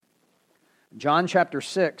John chapter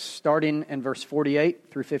 6, starting in verse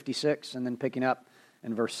 48 through 56, and then picking up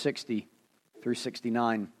in verse 60 through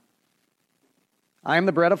 69. I am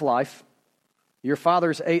the bread of life. Your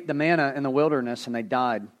fathers ate the manna in the wilderness, and they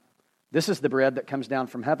died. This is the bread that comes down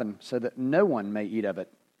from heaven, so that no one may eat of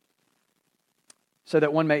it. So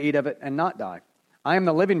that one may eat of it and not die. I am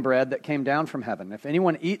the living bread that came down from heaven. If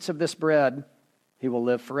anyone eats of this bread, he will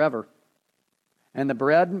live forever. And the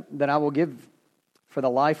bread that I will give for the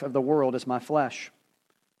life of the world is my flesh.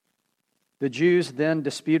 The Jews then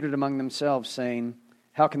disputed among themselves, saying,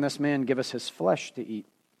 how can this man give us his flesh to eat?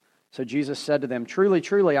 So Jesus said to them, truly,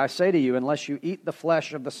 truly, I say to you, unless you eat the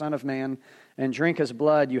flesh of the Son of Man and drink his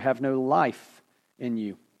blood, you have no life in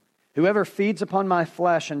you. Whoever feeds upon my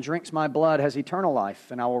flesh and drinks my blood has eternal life,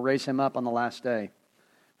 and I will raise him up on the last day.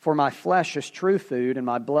 For my flesh is true food, and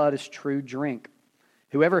my blood is true drink.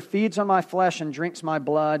 Whoever feeds on my flesh and drinks my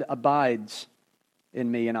blood abides in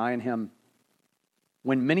me, and I in him.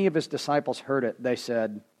 When many of his disciples heard it, they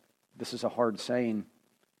said, this is a hard saying.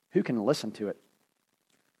 Who can listen to it?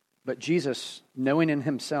 But Jesus, knowing in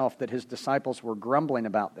himself that his disciples were grumbling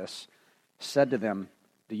about this, said to them,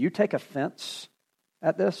 do you take offense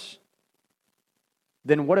at this?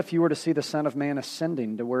 Then what if you were to see the Son of Man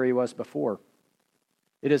ascending to where he was before?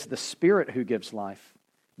 It is the Spirit who gives life.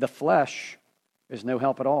 The flesh is no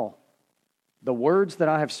help at all. The words that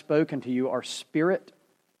I have spoken to you are spirit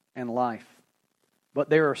and life.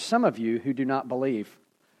 But there are some of you who do not believe.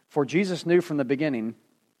 For Jesus knew from the beginning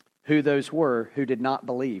who those were who did not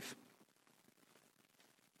believe,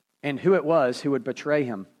 and who it was who would betray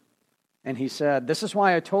him. And he said, this is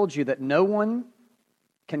why I told you that no one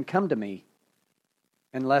can come to me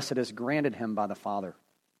unless it is granted him by the Father.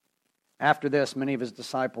 After this, many of his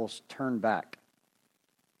disciples turned back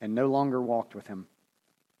and no longer walked with him.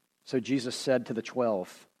 So Jesus said to the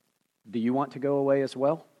 12, do you want to go away as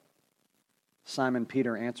well? Simon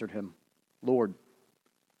Peter answered him, Lord,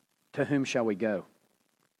 to whom shall we go?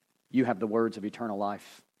 You have the words of eternal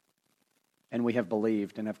life, and we have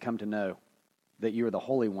believed and have come to know that you are the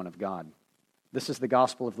Holy One of God. This is the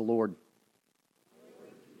gospel of the Lord.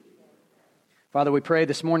 Father, we pray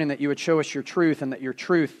this morning that you would show us your truth and that your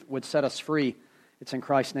truth would set us free. It's in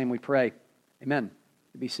Christ's name we pray. Amen.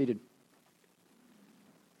 Be seated.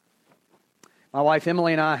 My wife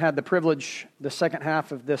Emily and I had the privilege the second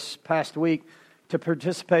half of this past week to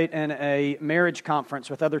participate in a marriage conference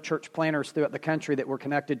with other church planners throughout the country that we're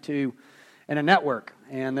connected to in a network.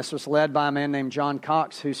 And this was led by a man named John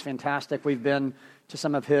Cox, who's fantastic. We've been to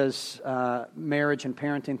some of his marriage and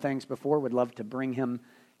parenting things before. Would love to bring him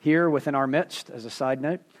here within our midst as a side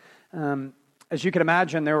note. As you can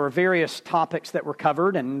imagine, there were various topics that were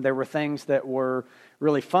covered, and there were things that were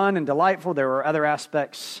really fun and delightful. There were other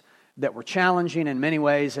aspects that were challenging. In many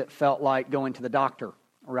ways, it felt like going to the doctor,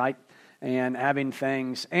 right? And having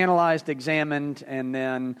things analyzed, examined, and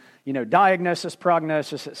then, diagnosis,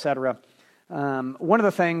 prognosis, etc. One of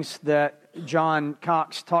the things that John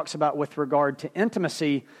Cox talks about with regard to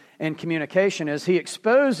intimacy and communication is he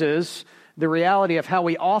exposes the reality of how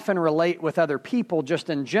we often relate with other people just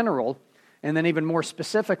in general, and then even more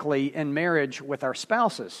specifically in marriage with our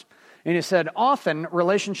spouses. And he said, often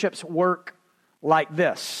relationships work like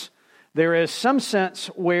this. There is some sense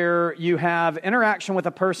where you have interaction with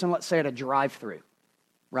a person, let's say at a drive-through,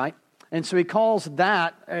 right? And so he calls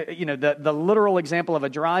that, the literal example of a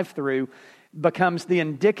drive-through becomes the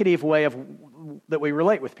indicative way that we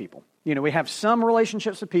relate with people. We have some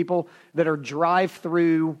relationships with people that are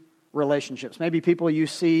drive-through relationships. Maybe people you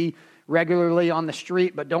see regularly on the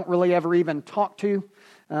street but don't really ever even talk to.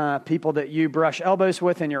 People that you brush elbows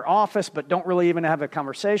with in your office but don't really even have a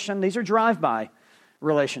conversation. These are drive-by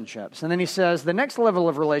relationships. And then he says the next level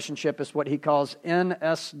of relationship is what he calls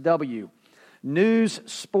NSW, news,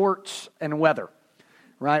 sports, and weather.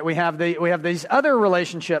 Right? We have these other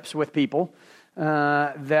relationships with people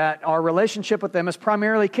that our relationship with them is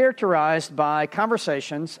primarily characterized by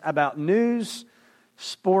conversations about news,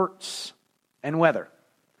 sports, and weather.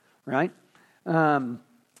 Right? And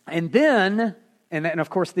of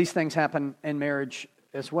course these things happen in marriage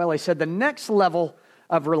as well. He said the next level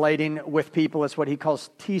of relating with people is what he calls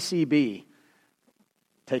TCB,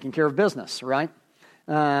 taking care of business, right?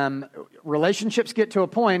 Relationships get to a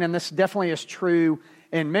point, and this definitely is true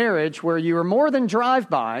in marriage, where you are more than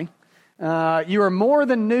drive-by, you are more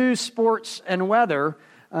than news, sports, and weather,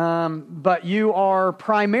 but you are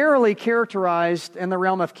primarily characterized in the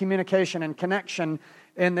realm of communication and connection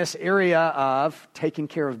in this area of taking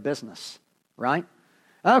care of business, right?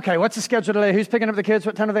 Okay, what's the schedule today? Who's picking up the kids?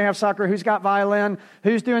 What time do they have soccer? Who's got violin?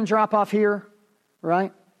 Who's doing drop-off here?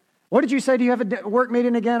 Right? What did you say? Do you have a work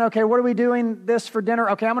meeting again? Okay, what are we doing this for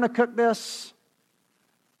dinner? Okay, I'm going to cook this.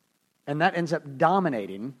 And that ends up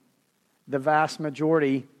dominating the vast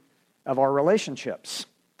majority of our relationships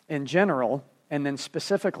in general, and then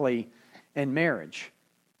specifically in marriage.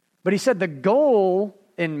 But he said the goal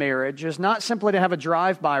in marriage is not simply to have a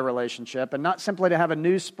drive-by relationship, and not simply to have a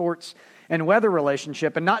news, sports, and weather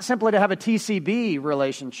relationship, and not simply to have a TCB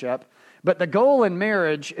relationship, but the goal in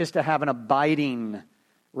marriage is to have an abiding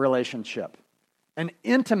relationship, an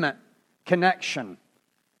intimate connection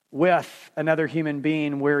with another human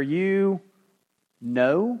being where you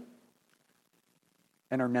know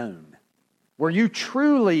and are known, where you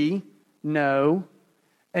truly know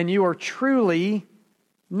and you are truly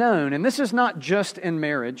known. And this is not just in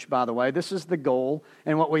marriage, by the way. This is the goal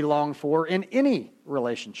and what we long for in any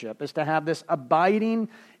relationship, is to have this abiding,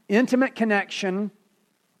 intimate connection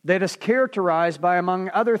that is characterized by, among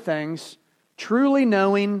other things, truly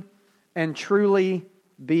knowing and truly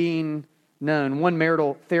being known. One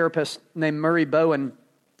marital therapist named Murray Bowen,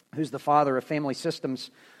 who's the father of family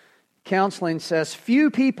systems counseling, says,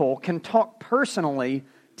 few people can talk personally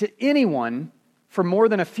to anyone for more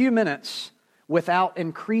than a few minutes without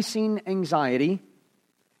increasing anxiety,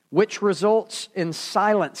 which results in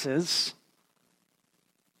silences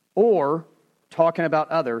or talking about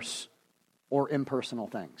others or impersonal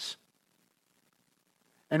things.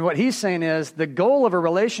 And what he's saying is the goal of a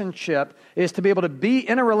relationship is to be able to be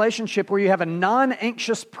in a relationship where you have a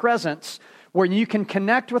non-anxious presence, where you can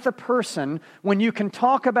connect with a person, when you can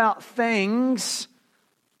talk about things,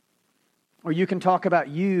 or you can talk about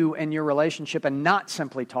you and your relationship and not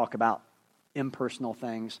simply talk about impersonal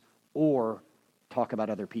things or talk about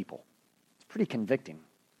other people. It's pretty convicting.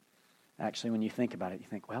 Actually, when you think about it, you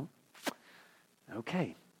think, well,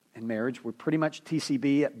 okay, in marriage, we're pretty much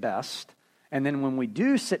TCB at best. And then when we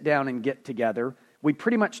do sit down and get together, we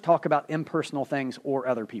pretty much talk about impersonal things or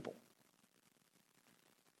other people.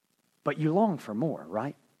 But you long for more,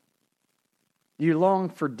 right? You long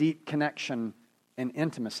for deep connection and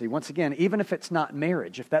intimacy. Once again, even if it's not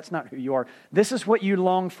marriage, if that's not who you are, this is what you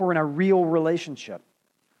long for in a real relationship.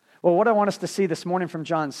 Well, what I want us to see this morning from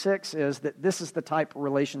John 6 is that this is the type of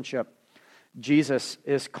relationship Jesus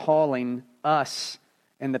is calling us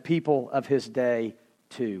and the people of his day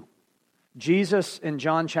to. Jesus in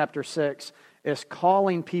John chapter 6 is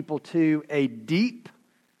calling people to a deep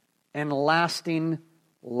and lasting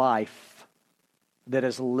life that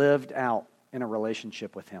is lived out in a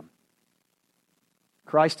relationship with him.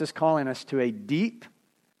 Christ is calling us to a deep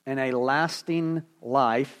and a lasting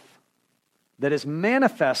life that is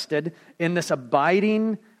manifested in this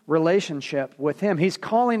abiding relationship with him. He's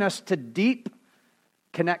calling us to deep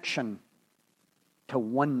connection, to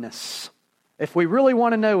oneness. If we really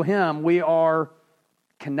want to know him, we are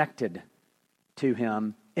connected to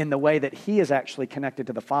him in the way that he is actually connected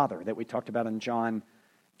to the Father that we talked about in John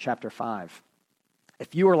chapter 5.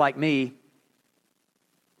 If you are like me,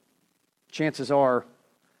 chances are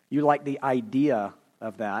you like the idea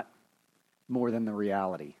of that more than the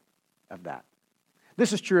reality of that.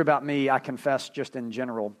 This is true about me, I confess, just in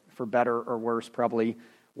general, for better or worse, probably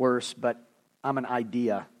worse, but I'm an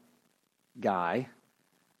idea guy,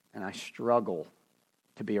 and I struggle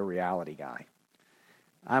to be a reality guy.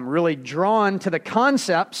 I'm really drawn to the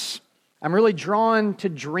concepts. I'm really drawn to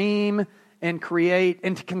dream and create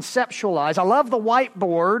and to conceptualize. I love the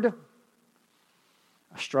whiteboard.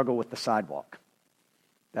 I struggle with the sidewalk.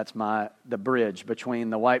 That's the bridge between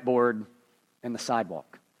the whiteboard and the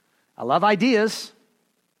sidewalk. I love ideas.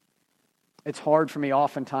 It's hard for me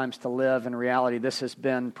oftentimes to live in reality. This has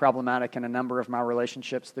been problematic in a number of my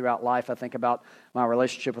relationships throughout life. I think about my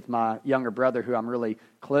relationship with my younger brother, who I'm really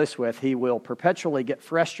close with. He will perpetually get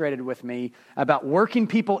frustrated with me about working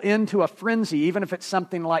people into a frenzy, even if it's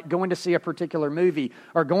something like going to see a particular movie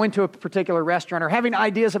or going to a particular restaurant or having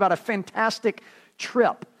ideas about a fantastic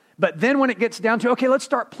trip. But then when it gets down to, okay, let's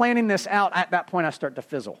start planning this out, at that point I start to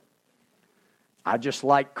fizzle. I just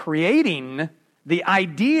like creating the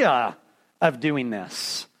idea of doing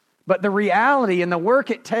this. But the reality and the work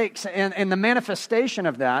it takes and the manifestation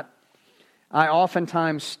of that, I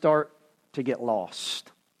oftentimes start to get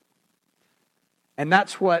lost. And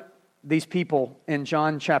that's what these people in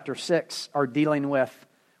John chapter 6 are dealing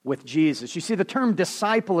with Jesus. You see, the term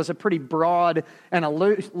disciple is a pretty broad and a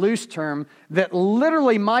loose term that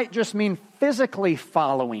literally might just mean physically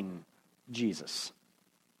following Jesus.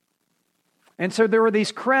 And so there were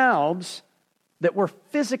these crowds that were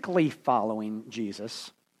physically following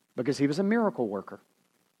Jesus because he was a miracle worker,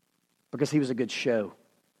 because he was a good show.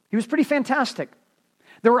 He was pretty fantastic.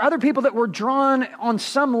 There were other people that were drawn on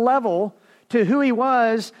some level to who he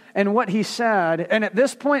was and what he said. And at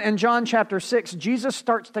this point in John chapter 6, Jesus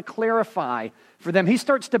starts to clarify for them. He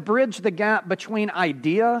starts to bridge the gap between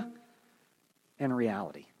idea and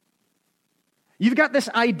reality. You've got this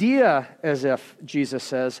idea, as if Jesus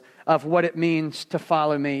says, of what it means to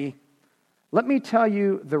follow me. Let me tell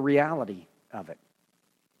you the reality of it.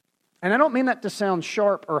 And I don't mean that to sound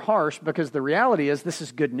sharp or harsh, because the reality is this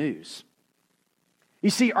is good news. You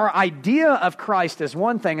see, our idea of Christ is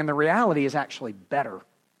one thing, and the reality is actually better.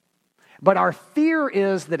 But our fear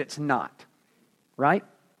is that it's not, right?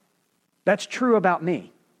 That's true about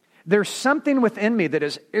me. There's something within me that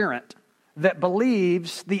is errant, that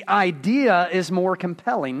believes the idea is more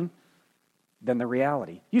compelling than the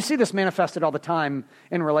reality. You see this manifested all the time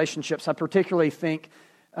in relationships. I particularly think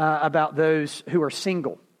about those who are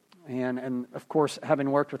single. And of course,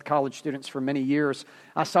 having worked with college students for many years,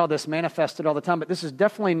 I saw this manifested all the time. But this is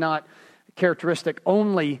definitely not characteristic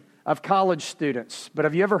only of college students. But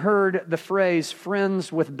have you ever heard the phrase,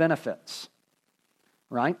 friends with benefits?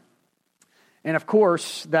 Right? And of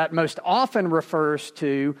course, that most often refers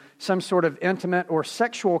to some sort of intimate or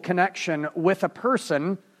sexual connection with a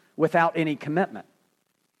person without any commitment.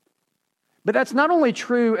 But that's not only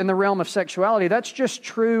true in the realm of sexuality, that's just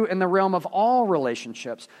true in the realm of all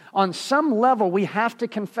relationships. On some level, we have to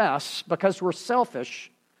confess, because we're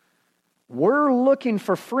selfish, we're looking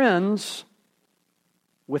for friends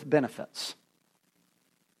with benefits.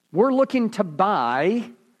 We're looking to buy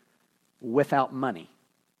without money.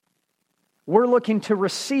 We're looking to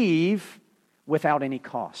receive without any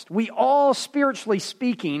cost. We all, spiritually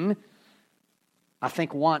speaking, I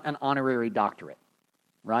think, want an honorary doctorate,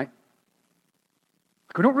 right?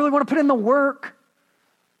 We don't really want to put in the work.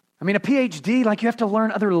 I mean, a PhD, like, you have to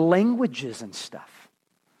learn other languages and stuff,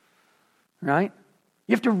 right?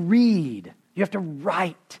 You have to read. You have to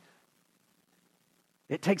write.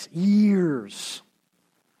 It takes years.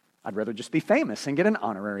 I'd rather just be famous and get an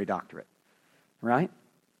honorary doctorate, right?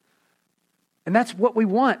 And that's what we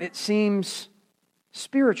want, it seems,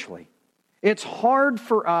 spiritually. It's hard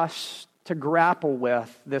for us to grapple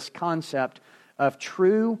with this concept of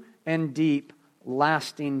true and deep,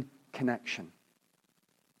 lasting connection.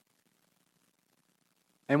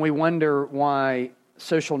 And we wonder why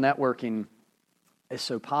social networking is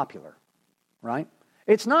so popular, right?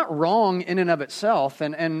 It's not wrong in and of itself,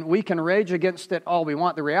 and we can rage against it all we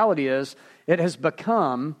want. The reality is, it has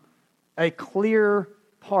become a clear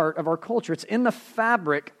part of our culture. It's in the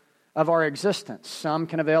fabric of our existence. Some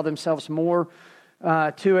can avail themselves more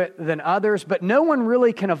to it than others, but no one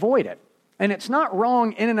really can avoid it. And it's not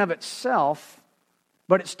wrong in and of itself,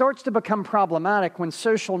 but it starts to become problematic when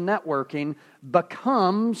social networking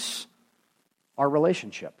becomes our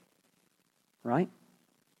relationship, right?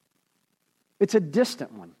 It's a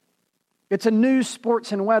distant one. It's a news,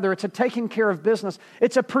 sports, and weather. It's a taking care of business.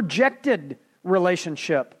 It's a projected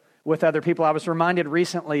relationship with other people. I was reminded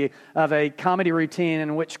recently of a comedy routine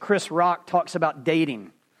in which Chris Rock talks about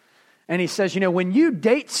dating. And he says, you know, when you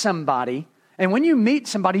date somebody and when you meet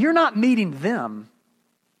somebody, you're not meeting them.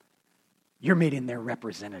 You're meeting their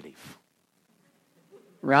representative.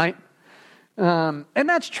 Right? And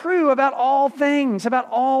that's true about all things, about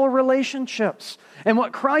all relationships. And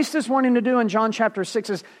what Christ is wanting to do in John chapter 6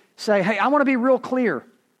 is say, hey, I want to be real clear.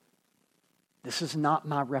 This is not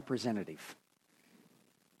my representative.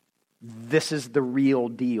 This is the real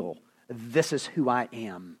deal. This is who I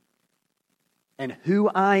am. And who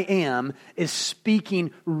I am is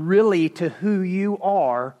speaking really to who you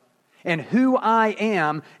are. And who I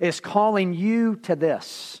am is calling you to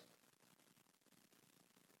this.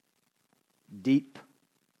 Deep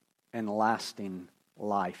and lasting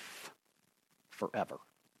life forever.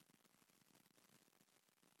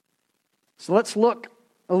 So let's look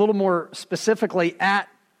a little more specifically at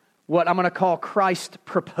what I'm going to call Christ's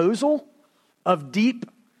proposal of deep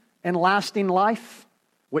and lasting life,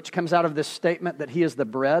 which comes out of this statement that He is the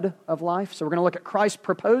bread of life. So we're going to look at Christ's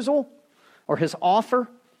proposal, or His offer,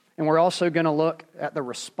 and we're also going to look at the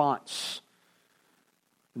response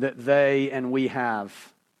that they and we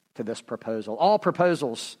have to this proposal. All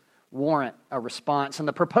proposals warrant a response, and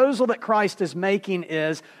the proposal that Christ is making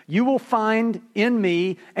is, you will find in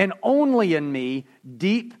me, and only in me,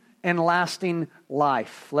 deep and lasting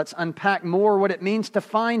life. Let's unpack more what it means to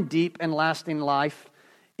find deep and lasting life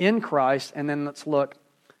in Christ, and then let's look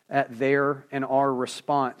at their and our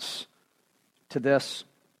response to this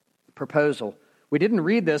proposal. We didn't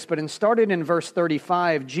read this, but it started in verse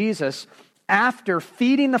 35. Jesus, after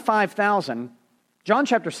feeding the 5,000, John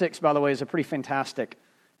chapter 6, by the way, is a pretty fantastic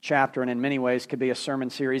chapter, and in many ways could be a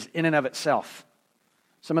sermon series in and of itself.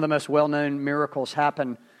 Some of the most well-known miracles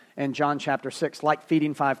happen in John chapter 6, like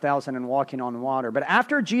feeding 5,000 and walking on water. But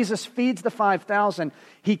after Jesus feeds the 5,000,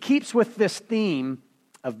 he keeps with this theme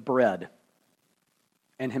of bread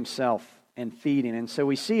and himself and feeding. And so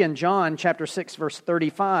we see in John chapter 6, verse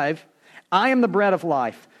 35, I am the bread of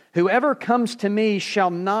life. Whoever comes to me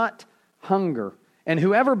shall not hunger, and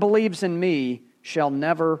whoever believes in me shall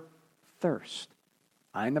never thirst.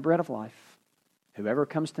 I am the bread of life. Whoever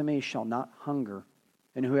comes to me shall not hunger,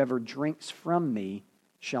 and whoever drinks from me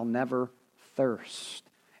shall never thirst.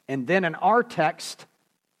 And then in our text,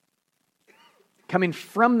 coming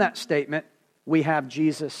from that statement, we have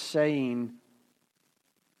Jesus saying,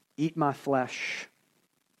 eat my flesh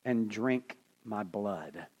and drink my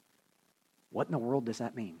blood. What in the world does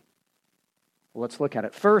that mean? Well, let's look at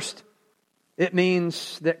it. First, it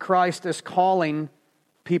means that Christ is calling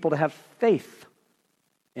people to have faith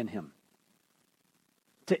in him.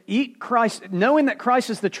 To eat Christ, knowing that Christ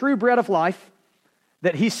is the true bread of life,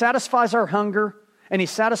 that he satisfies our hunger and he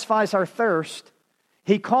satisfies our thirst,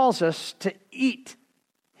 he calls us to eat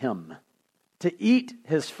him, to eat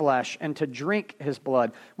his flesh and to drink his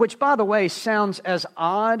blood, which, by the way, sounds as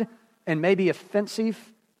odd and maybe offensive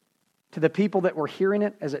to the people that were hearing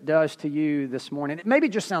it as it does to you this morning. It maybe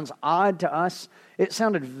just sounds odd to us. It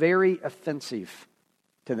sounded very offensive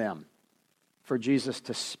to them for Jesus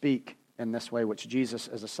to speak in this way, which Jesus,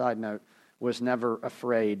 as a side note, was never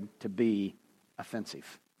afraid to be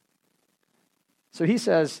offensive. So he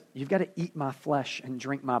says, you've got to eat my flesh and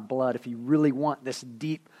drink my blood if you really want this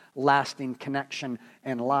deep, lasting connection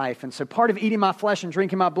and life. And so part of eating my flesh and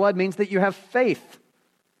drinking my blood means that you have faith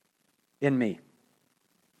in me.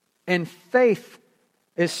 And faith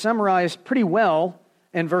is summarized pretty well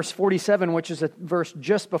in verse 47, which is a verse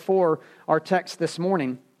just before our text this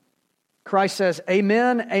morning. Christ says,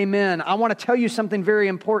 amen, amen. I want to tell you something very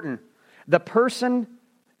important. The person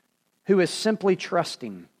who is simply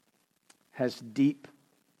trusting has deep,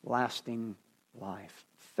 lasting life.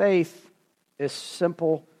 Faith is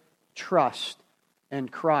simple trust in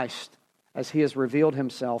Christ as he has revealed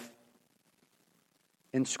himself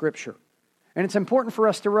in Scripture. And it's important for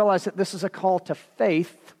us to realize that this is a call to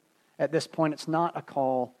faith. At this point, it's not a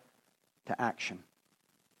call to action.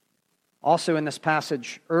 Also in this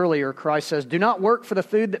passage earlier, Christ says, do not work for the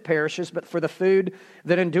food that perishes, but for the food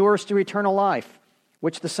that endures to eternal life,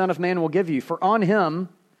 which the Son of Man will give you. For on him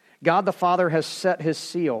God the Father has set his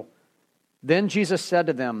seal. Then Jesus said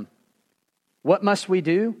to them, what must we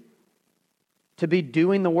do to be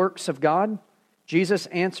doing the works of God? Jesus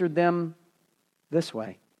answered them this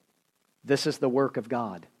way, this is the work of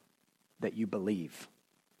God, that you believe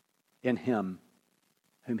in him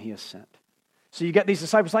whom he has sent. So you get these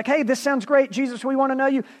disciples like, hey, this sounds great, Jesus, we want to know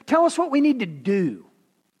you. Tell us what we need to do.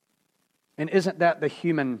 And isn't that the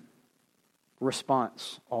human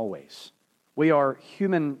response always? We are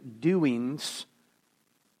human doings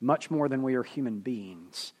much more than we are human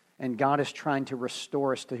beings. And God is trying to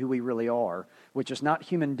restore us to who we really are, which is not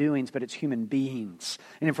human doings, but it's human beings.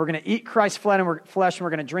 And if we're going to eat Christ's flesh and we're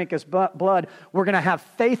going to drink his blood, we're going to have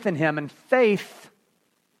faith in him. And faith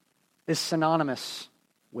is synonymous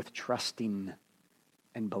with trusting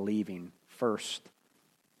and believing first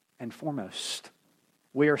and foremost.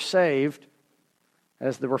 We are saved,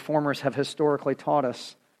 as the Reformers have historically taught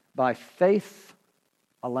us, by faith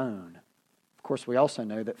alone. Of course, we also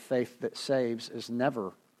know that faith that saves is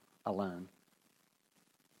never alone.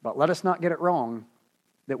 But let us not get it wrong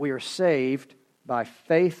that we are saved by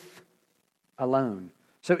faith alone.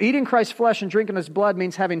 So eating Christ's flesh and drinking his blood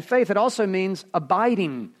means having faith. It also means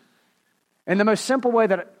abiding. And the most simple way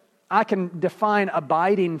that I can define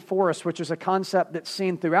abiding for us, which is a concept that's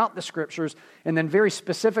seen throughout the Scriptures, and then very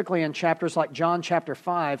specifically in chapters like John chapter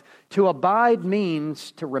 5, to abide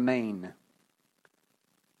means to remain.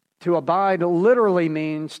 To abide literally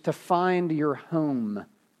means to find your home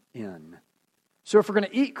in. So if we're going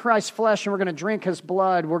to eat Christ's flesh and we're going to drink his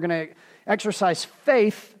blood, we're going to exercise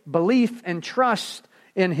faith, belief, and trust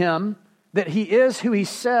in him that he is who he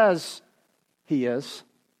says he is.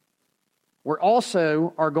 We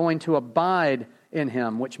also are going to abide in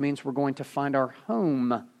him, which means we're going to find our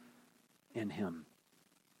home in him.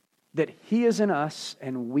 That he is in us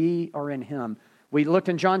and we are in him. We looked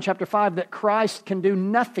in John chapter 5 that Christ can do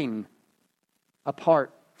nothing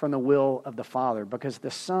apart from the will of the Father, because the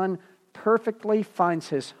Son perfectly finds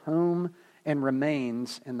his home and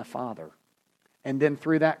remains in the Father. And then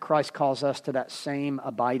through that, Christ calls us to that same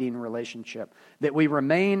abiding relationship, that we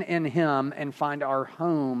remain in him and find our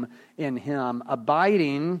home in him.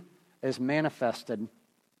 Abiding is manifested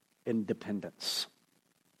in dependence.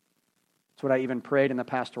 That's what I even prayed in the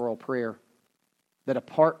pastoral prayer, that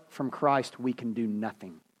apart from Christ, we can do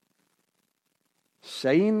nothing.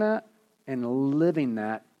 Saying that and living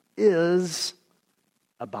that is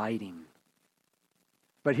abiding.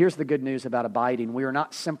 But here's the good news about abiding. We are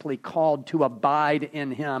not simply called to abide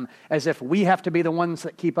in Him as if we have to be the ones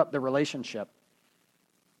that keep up the relationship.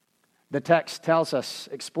 The text tells us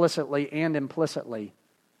explicitly and implicitly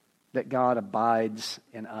that God abides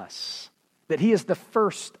in us. That He is the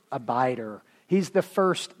first abider. He's the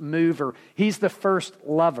first mover. He's the first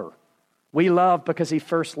lover. We love because He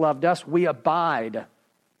first loved us. We abide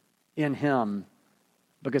in Him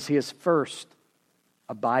because He has first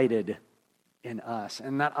abided in us.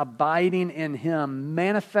 And that abiding in Him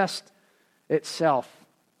manifests itself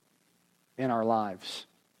in our lives.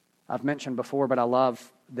 I've mentioned before, but I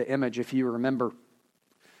love the image, if you remember,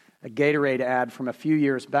 a Gatorade ad from a few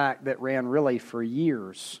years back that ran really for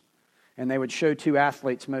years. And they would show two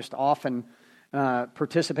athletes most often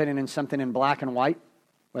participating in something in black and white,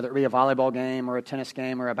 whether it be a volleyball game or a tennis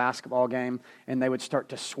game or a basketball game, and they would start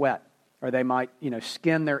to sweat, or they might,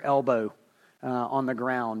 skin their elbow on the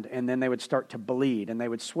ground, and then they would start to bleed, and they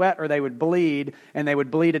would sweat or they would bleed, and they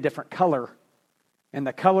would bleed a different color. And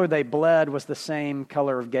the color they bled was the same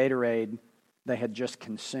color of Gatorade they had just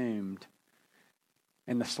consumed.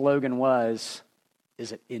 And the slogan was,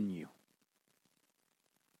 "Is it in you?"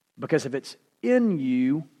 Because if it's in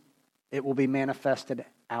you, it will be manifested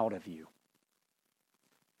out of you.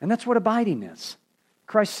 And that's what abiding is.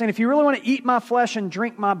 Christ is saying, if you really want to eat my flesh and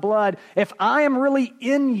drink my blood, if I am really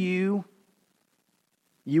in you,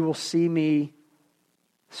 you will see me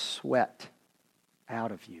sweat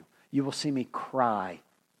out of you. You will see me cry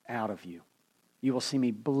out of you. You will see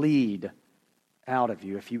me bleed out of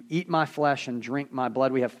you. If you eat my flesh and drink my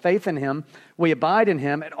blood, we have faith in Him, we abide in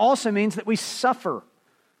Him. It also means that we suffer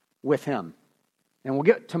with Him. And we'll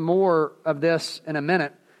get to more of this in a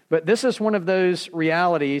minute, but this is one of those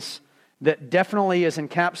realities that definitely is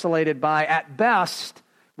encapsulated by, at best,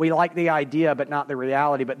 we like the idea but not the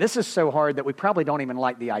reality. But this is so hard that we probably don't even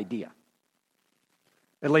like the idea.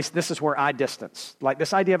 At least this is where I distance. Like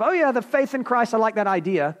this idea of, oh yeah, the faith in Christ, I like that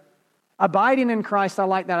idea. Abiding in Christ, I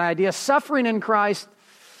like that idea. Suffering in Christ,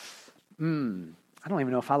 I don't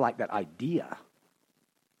even know if I like that idea.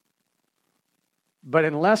 But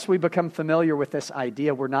unless we become familiar with this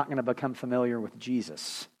idea, we're not going to become familiar with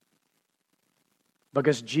Jesus.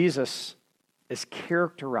 Because Jesus is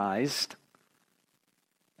characterized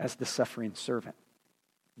as the suffering servant.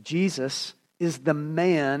 Jesus is the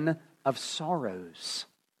man of sorrows.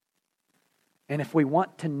 And if we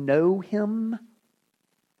want to know Him,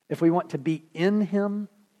 if we want to be in Him,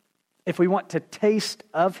 if we want to taste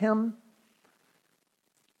of Him,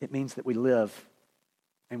 it means that we live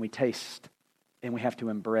and we taste and we have to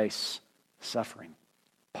embrace suffering.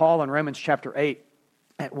 Paul in Romans chapter 8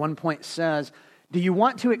 at one point says, do you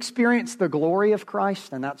want to experience the glory of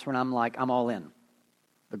Christ? And that's when I'm like, I'm all in.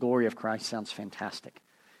 The glory of Christ sounds fantastic.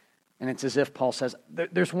 And it's as if Paul says,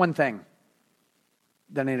 there's one thing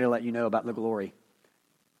that I need to let you know about the glory.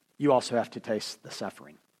 You also have to taste the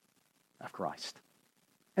suffering of Christ.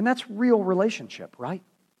 And that's real relationship, right?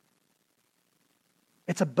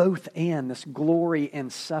 It's a both and, this glory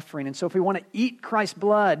and suffering. And so if we want to eat Christ's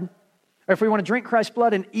blood, or if we want to drink Christ's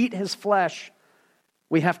blood and eat His flesh,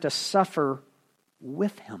 we have to suffer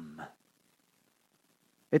with Him.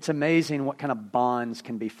 It's amazing what kind of bonds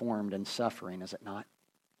can be formed in suffering, is it not?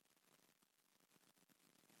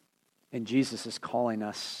 And Jesus is calling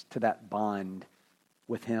us to that bond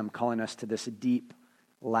with Him, calling us to this deep,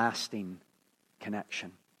 lasting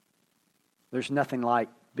connection. There's nothing like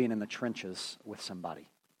being in the trenches with somebody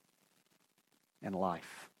in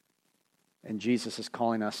life. And Jesus is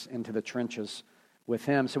calling us into the trenches with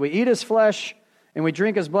Him. So we eat His flesh and we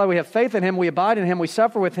drink His blood. We have faith in Him. We abide in Him. We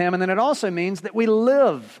suffer with Him. And then it also means that we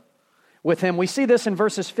live with Him. We see this in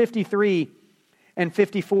verses 53 and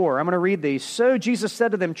 54. I'm going to read these. So Jesus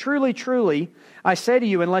said to them, truly, truly, I say to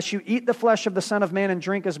you, unless you eat the flesh of the Son of Man and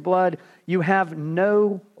drink His blood, you have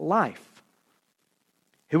no life.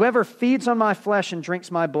 Whoever feeds on my flesh and drinks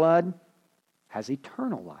my blood has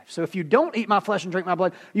eternal life. So if you don't eat my flesh and drink my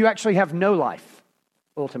blood, you actually have no life,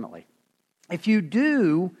 ultimately. If you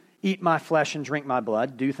do eat my flesh and drink my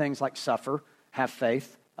blood, do things like suffer, have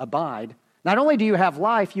faith, abide, not only do you have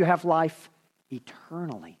life, you have life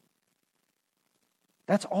eternally.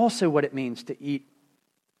 That's also what it means to eat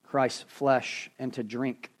Christ's flesh and to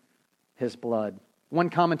drink His blood. One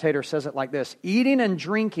commentator says it like this: eating and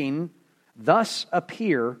drinking thus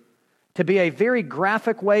appear to be a very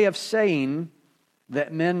graphic way of saying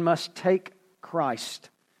that men must take Christ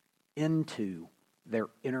into their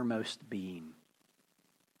innermost being.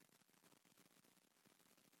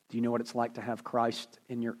 Do you know what it's like to have Christ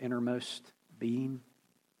in your innermost being?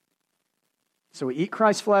 So we eat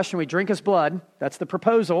Christ's flesh and we drink his blood. That's the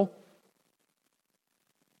proposal.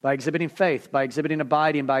 By exhibiting faith, by exhibiting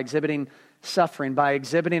abiding, by exhibiting suffering, by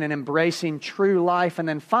exhibiting and embracing true life. And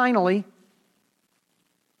then finally,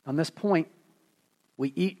 on this point,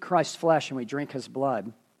 we eat Christ's flesh and we drink his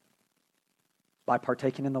blood by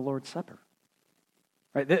partaking in the Lord's Supper.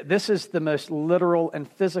 Right? This is the most literal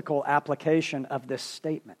and physical application of this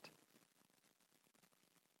statement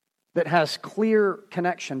that has clear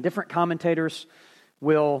connection. Different commentators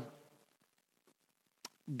will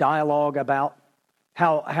dialogue about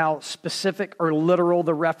how specific or literal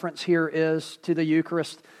the reference here is to the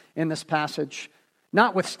Eucharist in this passage.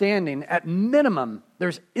 Notwithstanding, at minimum,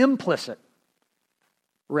 there's implicit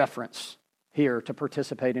reference here to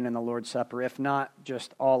participating in the Lord's Supper, if not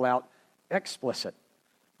just all-out explicit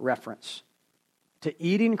reference. To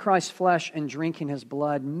eating Christ's flesh and drinking his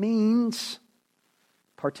blood means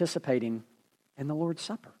participating in the Lord's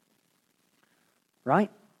Supper. Right?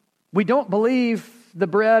 We don't believe the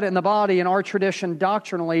bread and the body in our tradition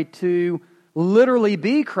doctrinally to literally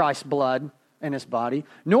be Christ's blood and his body,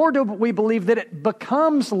 nor do we believe that it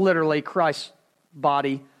becomes literally Christ's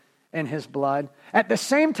body and his blood. At the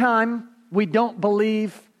same time, we don't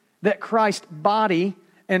believe that Christ's body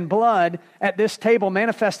and blood at this table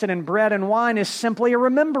manifested in bread and wine is simply a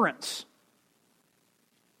remembrance.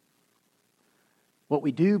 What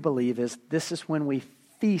we do believe is this is when we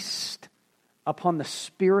feast upon the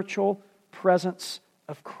spiritual presence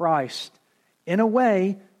of Christ in a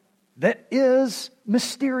way that is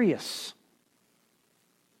mysterious,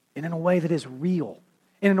 and in a way that is real,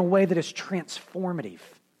 and in a way that is transformative,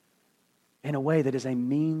 in a way that is a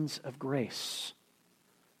means of grace.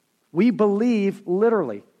 We believe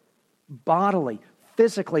literally, bodily,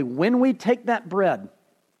 physically, when we take that bread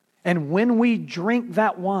and when we drink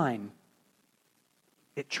that wine,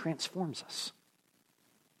 it transforms us.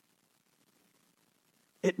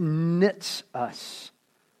 It knits us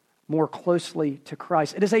more closely to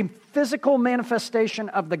Christ. It is a physical manifestation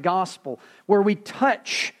of the gospel where we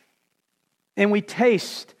touch and we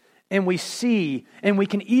taste and we see and we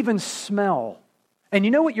can even smell. And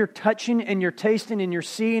you know what you're touching and you're tasting and you're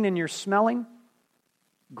seeing and you're smelling?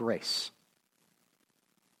 Grace.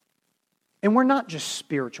 And we're not just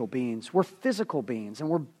spiritual beings, we're physical beings and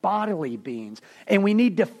we're bodily beings. And we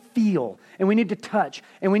need to feel, and we need to touch,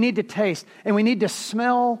 and we need to taste, and we need to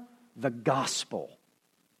smell the gospel.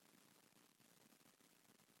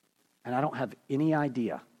 And I don't have any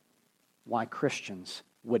idea why Christians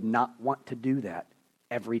would not want to do that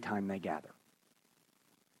every time they gather.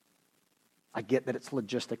 I get that it's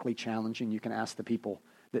logistically challenging. You can ask the people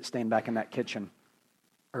that stand back in that kitchen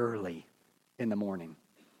early in the morning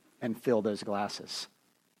and fill those glasses.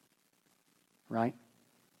 Right?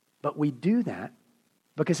 But we do that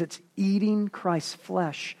because it's eating Christ's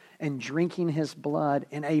flesh and drinking his blood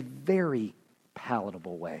in a very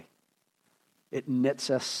palatable way. It knits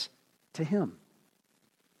us to him.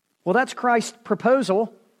 Well, that's Christ's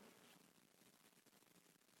proposal.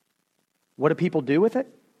 What do people do with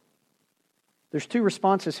it? There's two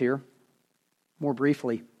responses here, more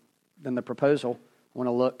briefly than the proposal. I want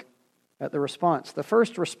to look at the response. The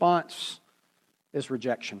first response is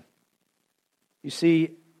rejection. You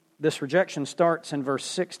see, this rejection starts in verse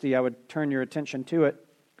 60. I would turn your attention to it.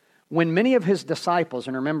 When many of his disciples,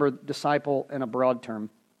 and remember disciple in a broad term,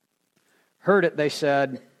 heard it, they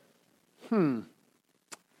said,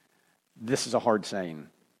 this is a hard saying.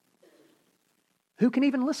 Who can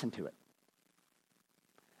even listen to it?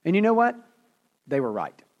 And you know what? They were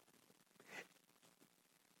right.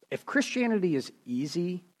 If Christianity is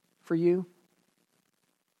easy for you,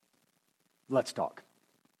 let's talk.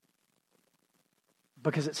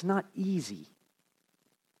 Because it's not easy.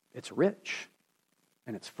 It's rich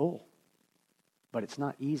and it's full, but it's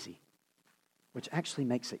not easy, which actually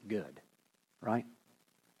makes it good, right?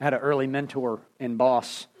 I had an early mentor and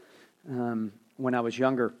boss when I was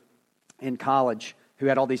younger in college who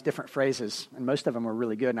had all these different phrases, and most of them were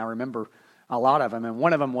really good, and I remember a lot of them, and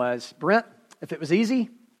one of them was, Brent, if it was easy,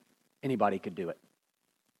 anybody could do it.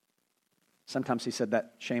 Sometimes he said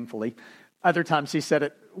that shamefully. Other times he said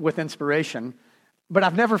it with inspiration, but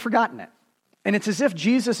I've never forgotten it. And it's as if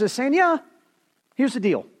Jesus is saying, yeah, here's the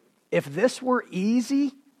deal. If this were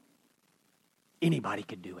easy, anybody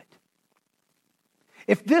could do it.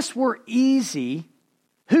 If this were easy,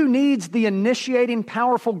 who needs the initiating,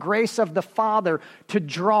 powerful grace of the Father to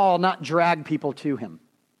draw, not drag people to him?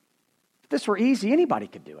 If this were easy, anybody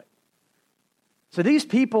could do it. So these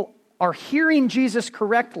people are hearing Jesus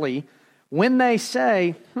correctly when they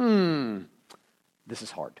say, this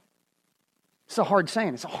is hard. It's a hard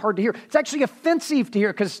saying. It's hard to hear. It's actually offensive to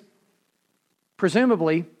hear because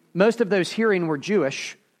presumably most of those hearing were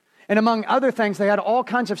Jewish. And among other things, they had all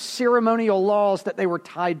kinds of ceremonial laws that they were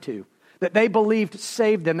tied to, that they believed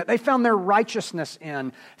saved them, that they found their righteousness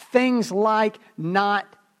in. Things like not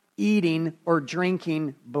eating or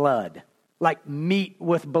drinking blood, like meat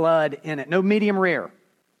with blood in it, no medium rare.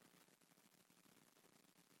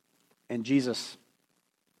 And Jesus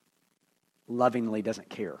lovingly doesn't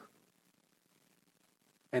care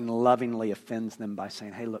and lovingly offends them by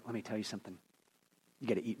saying, hey, look, let me tell you something. You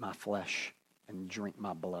got to eat my flesh and drink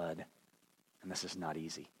my blood. And this is not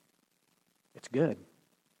easy. It's good,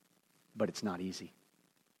 but it's not easy.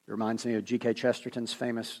 It reminds me of G.K. Chesterton's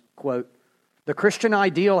famous quote, "The Christian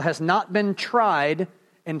ideal has not been tried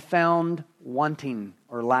and found wanting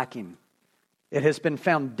or lacking. It has been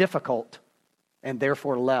found difficult and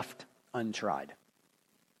therefore left untried."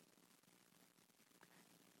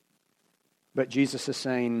 But Jesus is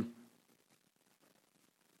saying,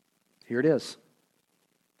 here it is.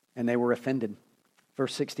 And they were offended.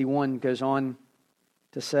 Verse 61 goes on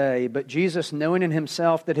to say, but Jesus, knowing in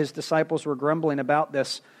himself that his disciples were grumbling about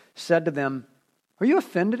this, said to them, are you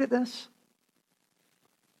offended at this?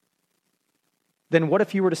 Then what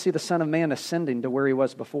if you were to see the Son of Man ascending to where he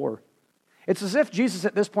was before? It's as if Jesus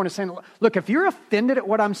at this point is saying, look, if you're offended at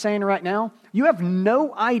what I'm saying right now, you have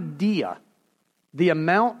no idea the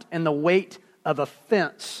amount and the weight of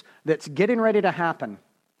offense that's getting ready to happen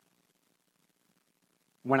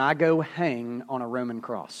when I go hang on a Roman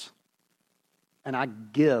cross and I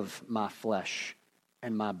give my flesh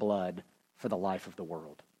and my blood for the life of the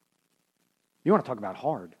world. You want to talk about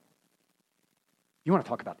hard. You want to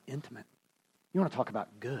talk about intimate. You want to talk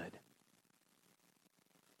about good.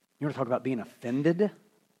 You want to talk about being offended?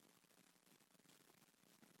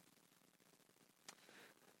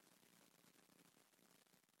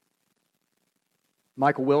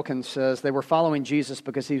 Michael Wilkins says, they were following Jesus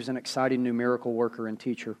because he was an exciting new miracle worker and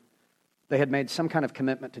teacher. They had made some kind of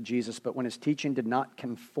commitment to Jesus, but when his teaching did not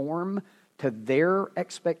conform to their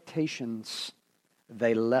expectations,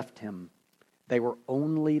 they left him. They were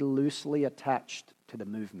only loosely attached to the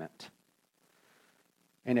movement.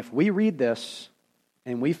 And if we read this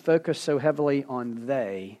and we focus so heavily on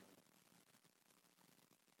they,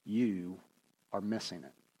 you are missing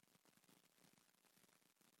it.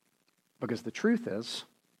 Because the truth is,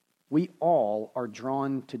 we all are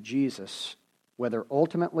drawn to Jesus, whether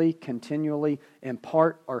ultimately, continually, in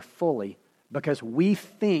part, or fully, because we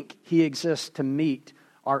think he exists to meet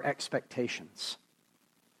our expectations.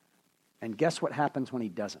 And guess what happens when he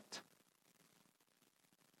doesn't?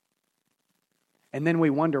 And then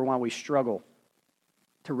we wonder why we struggle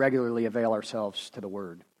to regularly avail ourselves to the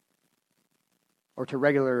Word, or to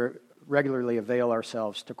regularly avail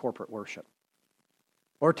ourselves to corporate worship,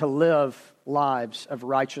 or to live lives of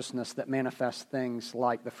righteousness that manifest things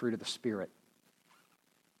like the fruit of the Spirit.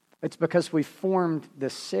 It's because we formed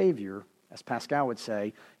this Savior, as Pascal would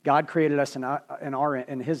say. God created us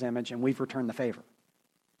in His image, and we've returned the favor.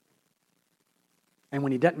 And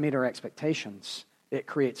when He doesn't meet our expectations, it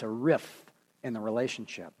creates a rift in the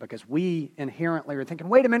relationship, because we inherently are thinking,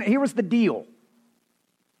 wait a minute, here was the deal.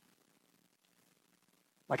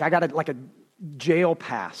 Like I got a jail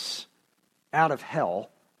pass out of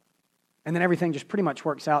hell, and then everything just pretty much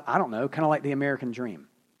works out, I don't know, kind of like the American dream.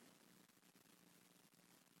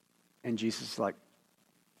 And Jesus is like,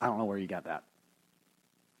 I don't know where you got that.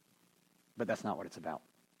 But that's not what it's about.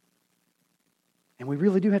 And we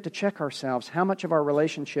really do have to check ourselves how much of our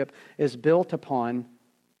relationship is built upon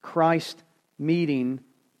Christ meeting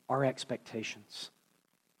our expectations.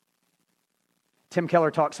 Tim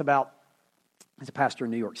Keller talks about, he's a pastor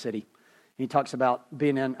in New York City. He talks about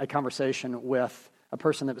being in a conversation with a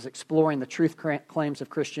person that was exploring the truth claims of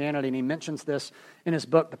Christianity, and he mentions this in his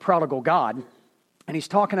book, The Prodigal God. And he's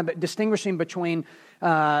talking about distinguishing between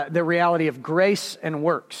the reality of grace and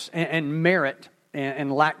works, and merit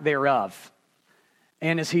and lack thereof.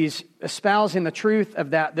 And as he's espousing the truth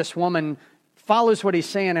of that, this woman follows what he's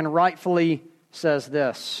saying and rightfully says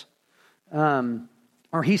this.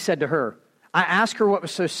 Or he said to her, I asked her what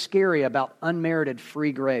was so scary about unmerited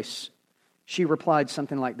free grace. She replied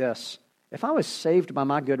something like this: if I was saved by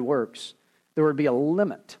my good works, there would be a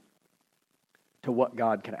limit to what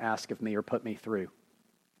God could ask of me or put me through.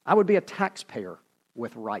 I would be a taxpayer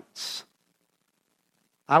with rights.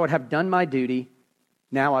 I would have done my duty.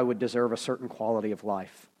 Now I would deserve a certain quality of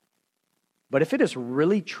life. But if it is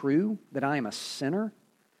really true that I am a sinner,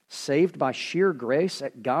 saved by sheer grace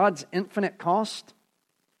at God's infinite cost,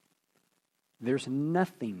 there's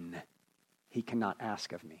nothing He cannot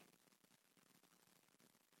ask of me.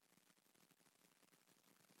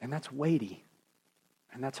 And that's weighty,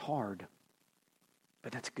 and that's hard,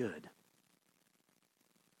 but that's good.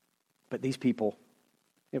 But these people,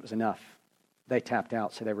 it was enough. They tapped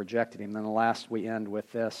out, so they rejected him. Then the last we end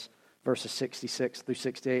with this, verses 66 through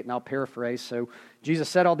 68, and I'll paraphrase. So Jesus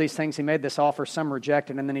said all these things. He made this offer. Some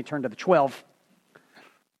rejected, and then he turned to the 12.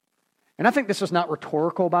 And I think this was not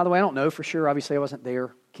rhetorical, by the way. I don't know for sure. Obviously, I wasn't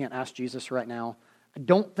there. Can't ask Jesus right now. I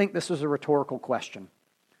don't think this was a rhetorical question.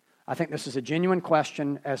 I think this is a genuine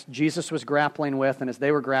question as Jesus was grappling with and as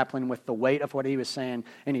they were grappling with the weight of what he was saying.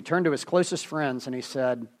 And he turned to his closest friends and he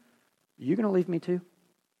said, "Are you going to leave me too?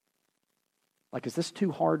 Like, is this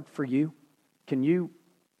too hard for you? Can you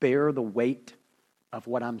bear the weight of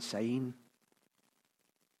what I'm saying?"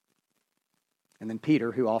 And then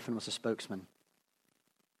Peter, who often was a spokesman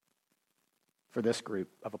for this group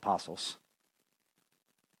of apostles,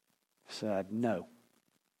 said, "No."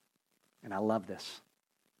 And I love this.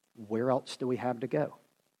 Where else do we have to go?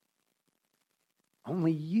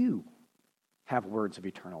 Only you have words of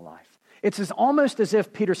eternal life. It's almost as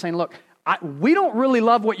if Peter's saying, look, we don't really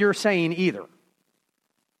love what you're saying either.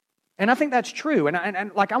 And I think that's true. And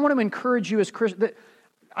I want to encourage you as Christians.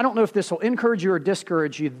 I don't know if this will encourage you or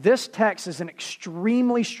discourage you. This text is an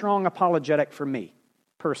extremely strong apologetic for me,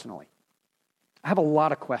 personally. I have a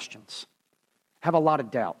lot of questions. I have a lot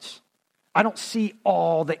of doubts. I don't see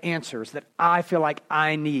all the answers that I feel like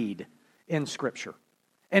I need in Scripture.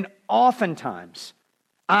 And oftentimes,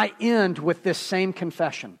 I end with this same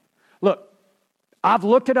confession. Look, I've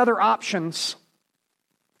looked at other options.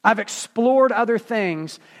 I've explored other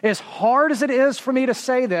things. As hard as it is for me to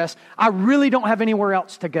say this, I really don't have anywhere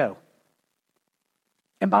else to go.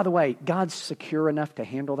 And by the way, God's secure enough to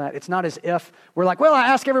handle that. It's not as if we're like, well, I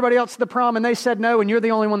asked everybody else to the prom and they said no, and you're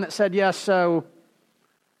the only one that said yes, so...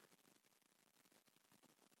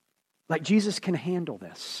 Like, Jesus can handle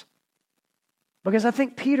this. Because I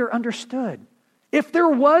think Peter understood. If there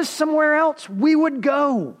was somewhere else, we would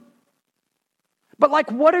go. But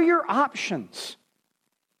like, what are your options?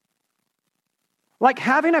 Like,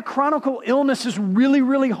 having a chronic illness is really,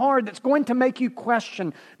 really hard. That's going to make you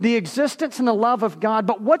question the existence and the love of God.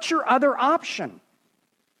 But what's your other option?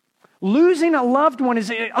 Losing a loved one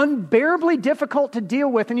is unbearably difficult to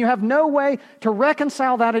deal with, and you have no way to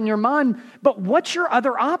reconcile that in your mind. But what's your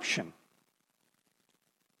other option?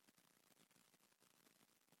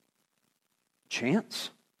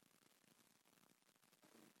 Chance?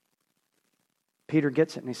 Peter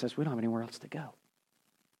gets it and he says, we don't have anywhere else to go.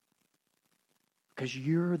 Because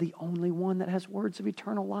you're the only one that has words of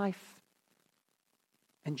eternal life.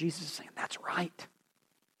 And Jesus is saying, that's right.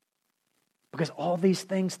 Because all these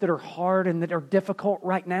things that are hard and that are difficult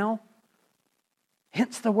right now,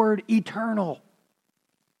 hence the word eternal.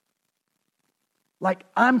 Like,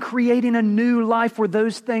 I'm creating a new life where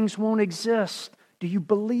those things won't exist. Do you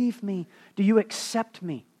believe me? Do you accept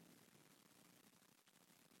me?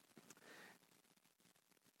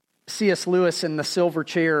 C.S. Lewis in The Silver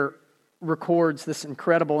Chair records this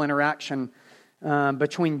incredible interaction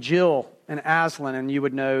between Jill and Aslan, and you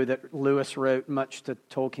would know that Lewis wrote, much to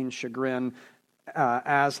Tolkien's chagrin,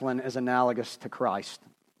 Aslan is analogous to Christ.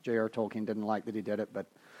 J.R. Tolkien didn't like that he did it, but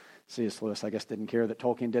C.S. Lewis, I guess, didn't care that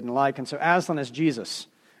Tolkien didn't like. And so Aslan is Jesus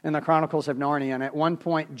in the Chronicles of Narnia. And at one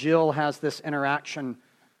point, Jill has this interaction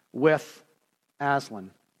with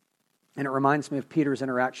Aslan. And it reminds me of Peter's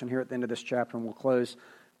interaction here at the end of this chapter, and we'll close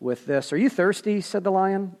with this. Are you thirsty? Said the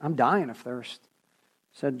lion. I'm dying of thirst,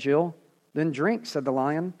 said Jill. Then drink, said the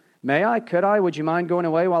lion. May I? Could I? Would you mind going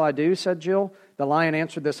away while I do? Said Jill. The lion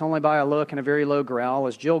answered this only by a look and a very low growl.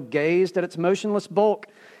 As Jill gazed at its motionless bulk,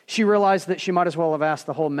 she realized that she might as well have asked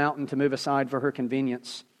the whole mountain to move aside for her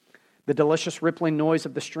convenience. The delicious rippling noise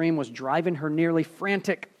of the stream was driving her nearly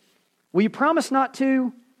frantic. Will you promise not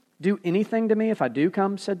to do anything to me if I do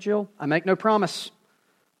come? Said Jill. I make no promise,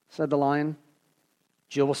 said the lion.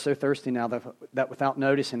 Jill was so thirsty now that without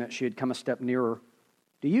noticing it, she had come a step nearer.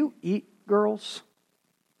 Do you eat girls?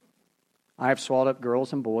 I have swallowed up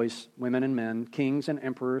girls and boys, women and men, kings and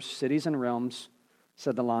emperors, cities and realms,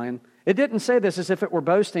 said the lion. It didn't say this as if it were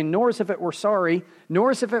boasting, nor as if it were sorry, nor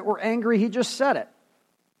as if it were angry. He just said it.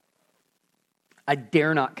 I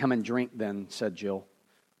dare not come and drink then, said Jill.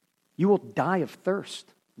 You will die of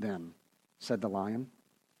thirst then, said the lion.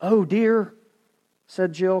 Oh dear,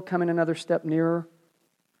 said Jill, coming another step nearer.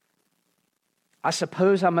 I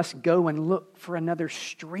suppose I must go and look for another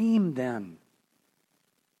stream then.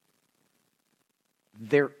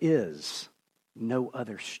 There is no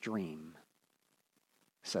other stream,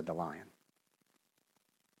 said the lion.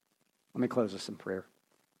 Let me close this in prayer.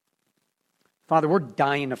 Father, we're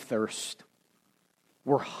dying of thirst.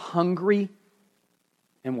 We're hungry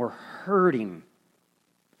and we're hurting,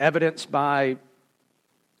 evidenced by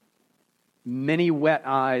many wet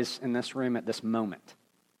eyes in this room at this moment.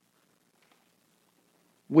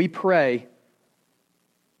 We pray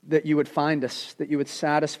that you would find us, that you would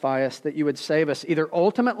satisfy us, that you would save us, either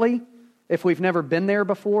ultimately, if we've never been there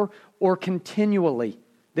before, or continually,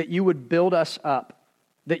 that you would build us up,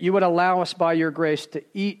 that you would allow us by your grace to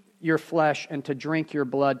eat your flesh and to drink your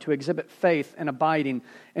blood, to exhibit faith and abiding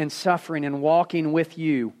and suffering and walking with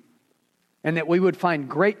you, and that we would find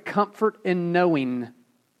great comfort in knowing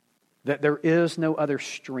that there is no other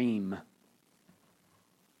stream.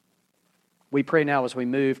 We pray now as we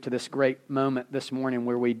move to this great moment this morning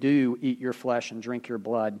where we do eat your flesh and drink your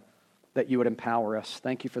blood, that you would empower us.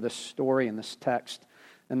 Thank you for this story and this text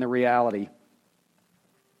and the reality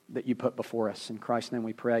that you put before us. In Christ's name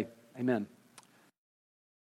we pray. Amen.